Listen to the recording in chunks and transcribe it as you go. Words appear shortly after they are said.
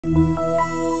You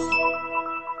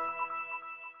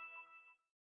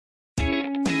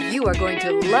are going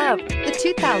to love the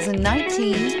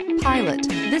 2019 Pilot.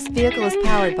 This vehicle is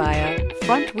powered by a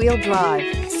front-wheel drive,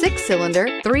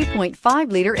 6-cylinder,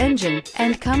 3.5-liter engine,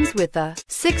 and comes with a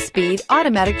 6-speed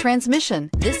automatic transmission.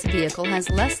 This vehicle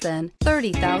has less than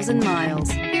 30,000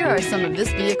 miles. Here are some of this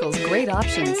vehicle's great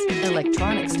options: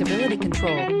 electronic stability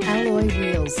control, alloy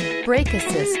wheels, brake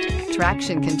assist,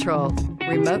 traction control,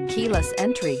 remote keyless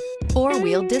entry,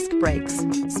 4-wheel disc brakes,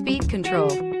 speed control,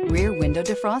 rear window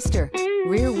defroster,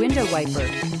 rear window wiper.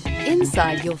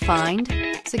 Inside you'll find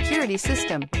security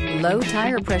system, low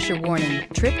tire pressure warning,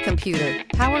 trip computer,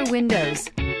 power windows,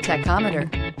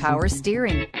 tachometer, power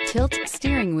steering, tilt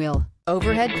steering wheel,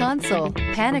 overhead console,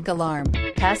 panic alarm,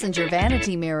 passenger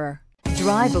vanity mirror.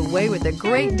 Drive away with a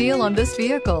great deal on this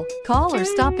vehicle. Call or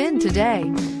stop in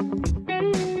today.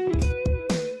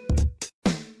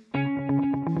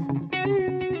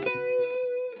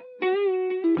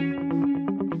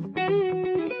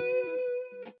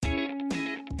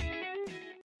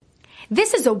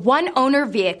 This is a one-owner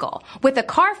vehicle with a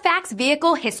Carfax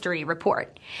Vehicle History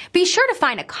Report. Be sure to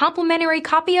find a complimentary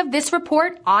copy of this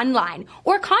report online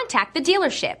or contact the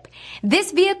dealership.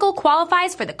 This vehicle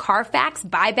qualifies for the Carfax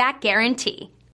Buyback Guarantee.